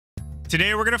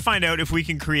Today we're going to find out if we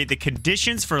can create the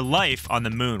conditions for life on the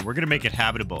moon. We're going to make it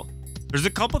habitable. There's a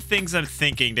couple things I'm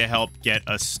thinking to help get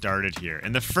us started here.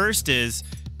 And the first is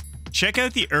check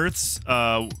out the Earth's,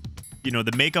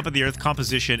 the makeup of the Earth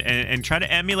composition and try to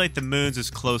emulate the moon's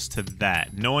as close to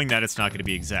that, knowing that it's not going to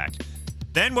be exact.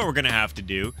 Then what we're going to have to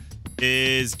do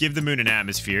is give the moon an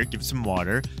atmosphere, give it some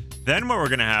water. Then what we're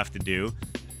going to have to do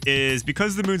is,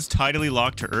 because the moon's tidally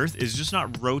locked to Earth, is just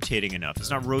not rotating enough. It's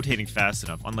not rotating fast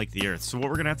enough, unlike the Earth. So what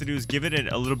we're going to have to do is give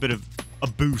it a little bit of a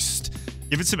boost.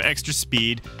 Give it some extra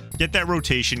speed. Get that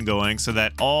rotation going so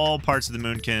that all parts of the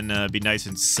moon can be nice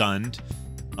and sunned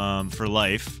for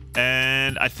life.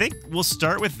 And I think we'll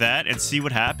start with that and see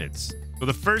what happens. So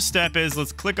the first step is,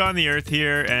 let's click on the Earth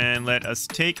here and let us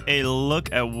take a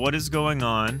look at what is going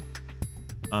on.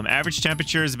 Average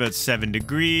temperature is about 7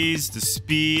 degrees. The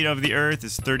speed of the Earth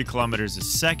is 30 kilometers a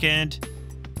second.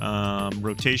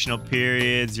 Rotational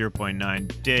period,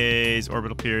 0.9 days.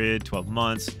 Orbital period, 12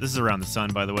 months. This is around the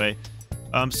sun, by the way.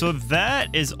 So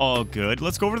that is all good.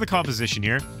 Let's go over to the composition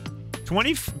here.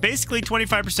 Basically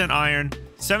 25% iron,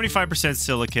 75%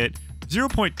 silicate,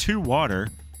 0.2 water,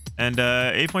 and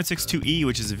 8.62 E,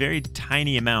 which is a very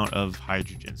tiny amount of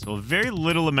hydrogen. So a very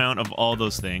little amount of all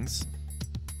those things.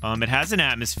 It has an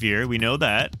atmosphere, we know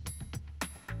that.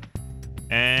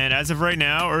 And as of right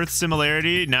now, Earth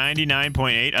similarity,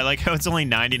 99.8. I like how it's only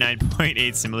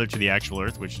 99.8 similar to the actual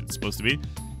Earth, which it's supposed to be.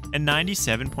 And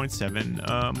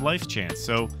 97.7 life chance.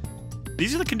 So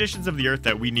these are the conditions of the Earth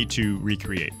that we need to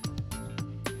recreate.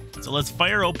 So let's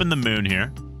fire open the moon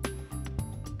here.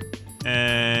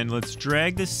 And let's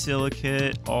drag the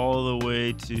silicate all the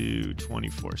way to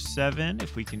 24/7,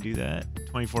 if we can do that.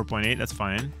 24.8, that's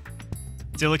fine.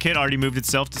 Silicate already moved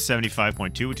itself to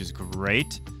 75.2, which is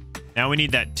great. Now we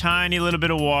need that tiny little bit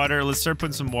of water. Let's start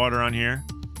putting some water on here.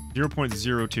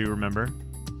 0.02, remember.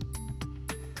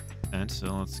 And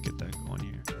so let's get that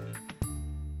going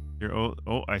here.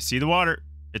 Oh, I see the water.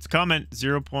 It's coming.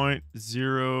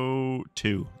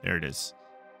 0.02. There it is.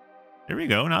 There we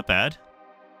go. Not bad.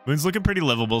 Moon's looking pretty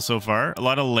livable so far. A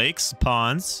lot of lakes,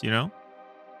 ponds, you know.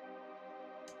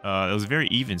 It was very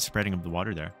even spreading of the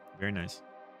water there. Very nice.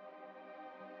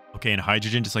 Okay, and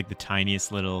hydrogen, just like the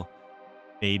tiniest little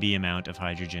baby amount of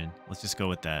hydrogen. Let's just go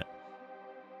with that.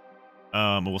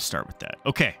 We'll start with that.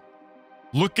 Okay.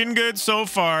 Looking good so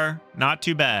far. Not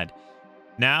too bad.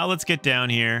 Now let's get down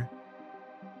here.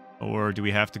 Or do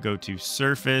we have to go to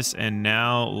surface? And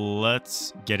now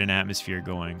let's get an atmosphere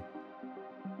going.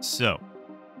 So,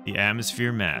 the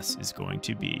atmosphere mass is going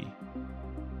to be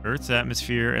Earth's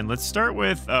atmosphere. And let's start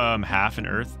with half an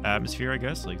Earth atmosphere, I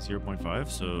guess, like 0.5.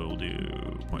 So we'll do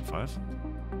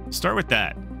 0.5. Start with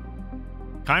that.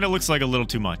 Kind of looks like a little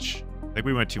too much. Like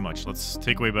we went too much. Let's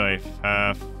take away by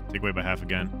half. Take away by half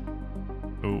again.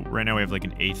 So right now we have like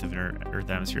an eighth of an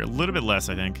Earth atmosphere. A little bit less,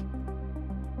 I think.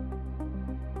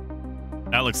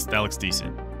 That looks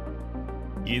decent.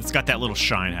 It's got that little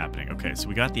shine happening. Okay, so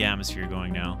we got the atmosphere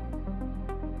going now.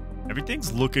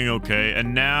 Everything's looking okay.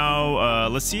 And now,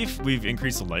 let's see if we've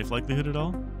increased the life likelihood at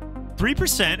all.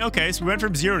 3%. Okay, so we went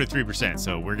from 0 to 3%.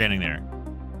 So we're getting there.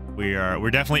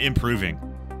 We're definitely improving.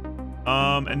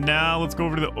 And now let's go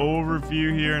over to the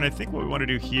overview here. And I think what we want to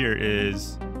do here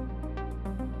is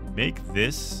make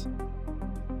this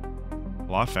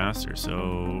a lot faster.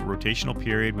 So rotational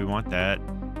period, we want that.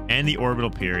 And the orbital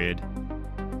period.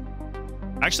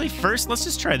 Actually, first, let's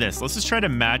just try this. Let's just try to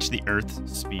match the Earth's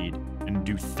speed and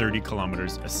do 30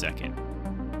 kilometers a second.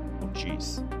 Oh,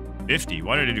 jeez. 50.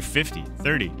 Why did I do 50?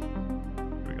 30. There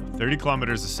we go. 30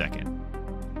 kilometers a second.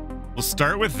 We'll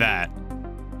start with that.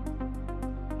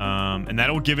 And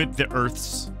that'll give it the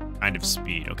Earth's kind of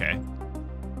speed, okay?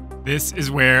 This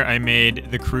is where I made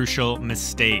the crucial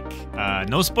mistake.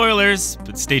 No spoilers,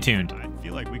 but stay tuned. I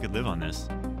feel like we could live on this.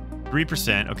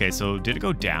 3%. Okay, so did it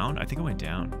go down? I think it went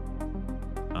down.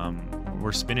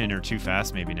 We're spinning her too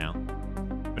fast maybe now.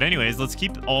 But anyways, let's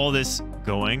keep all this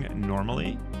going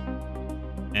normally.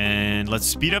 And let's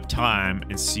speed up time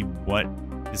and see what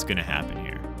is going to happen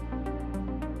here.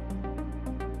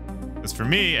 Because for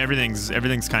me, everything's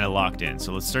kind of locked in.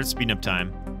 So let's start speeding up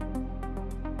time.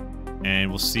 And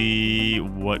we'll see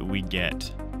what we get.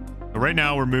 So right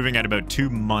now, we're moving at about 2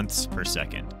 months per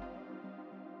second. So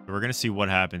we're going to see what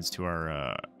happens to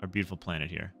our beautiful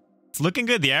planet here. It's looking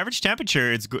good. The average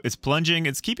temperature, it's plunging.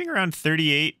 It's keeping around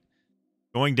 38,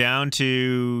 going down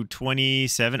to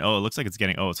 27. Oh, it looks like it's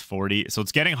getting, it's 40. So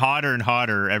it's getting hotter and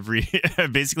hotter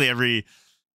basically every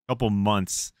couple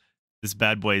months. This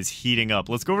bad boy is heating up.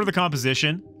 Let's go over to the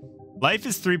composition. Life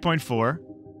is 3.4.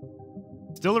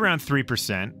 Still around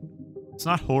 3%. It's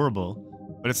not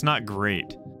horrible, but it's not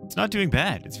great. It's not doing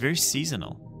bad. It's very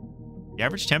seasonal. The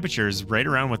average temperature is right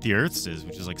around what the Earth's is,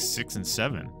 which is like 6 and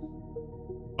 7.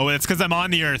 Oh, that's because I'm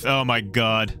on the Earth. Oh my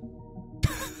god.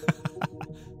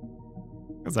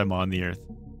 Because I'm on the Earth.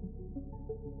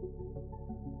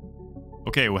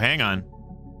 Okay, well, hang on.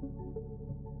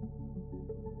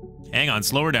 Hang on,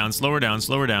 slow her down, slow her down,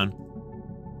 slow her down.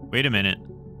 Wait a minute.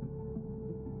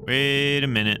 Wait a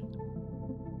minute.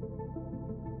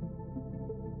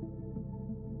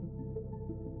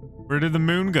 Where did the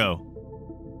moon go?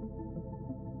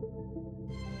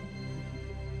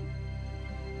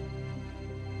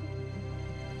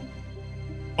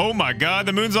 Oh my god,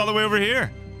 the moon's all the way over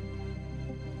here.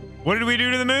 What did we do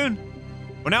to the moon?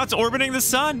 Well, now it's orbiting the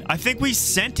sun. I think we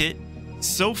sent it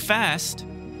so fast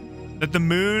that the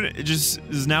moon just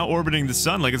is now orbiting the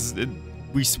sun. Like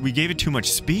we gave it too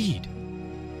much speed.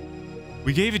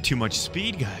 We gave it too much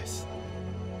speed, guys.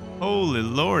 Holy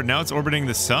Lord, now it's orbiting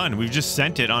the sun. We've just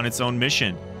sent it on its own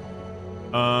mission.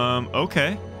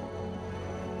 Okay.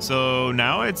 So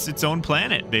now it's its own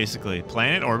planet, basically.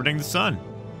 Planet orbiting the sun.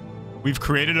 We've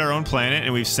created our own planet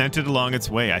and we've sent it along its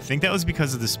way. I think that was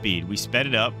because of the speed. We sped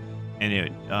it up and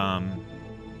it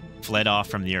fled off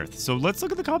from the Earth. So let's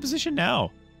look at the composition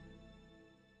now.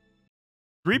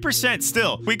 3%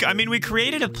 still. I mean, we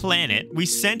created a planet. We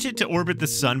sent it to orbit the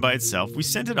sun by itself. We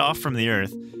sent it off from the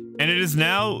Earth. And it is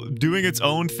now doing its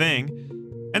own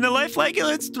thing. And the life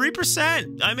likelihood's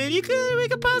 3%. I mean, we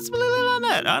could possibly live on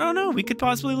that. I don't know. We could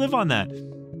possibly live on that.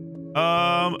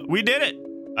 We did it.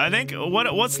 I think,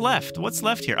 what's left? What's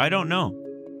left here? I don't know.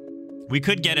 We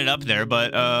could get it up there,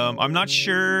 but I'm not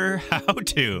sure how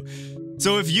to.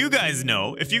 So if you guys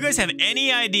know, if you guys have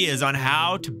any ideas on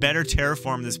how to better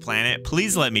terraform this planet,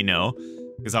 please let me know,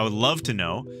 because I would love to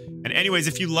know. And anyways,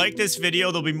 if you like this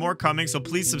video, there'll be more coming, so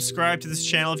please subscribe to this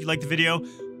channel if you like the video.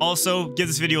 Also, give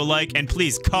this video a like, and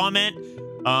please comment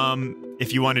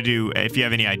if you want to do, if you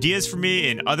have any ideas for me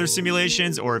in other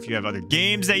simulations, or if you have other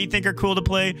games that you think are cool to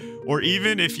play, or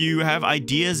even if you have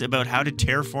ideas about how to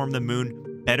terraform the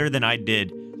moon better than I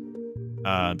did.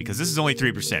 Because this is only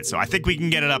 3%, so I think we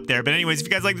can get it up there. But anyways, if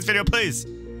you guys like this video, please,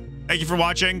 thank you for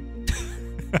watching.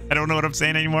 I don't know what I'm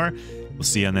saying anymore. We'll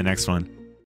see you on the next one.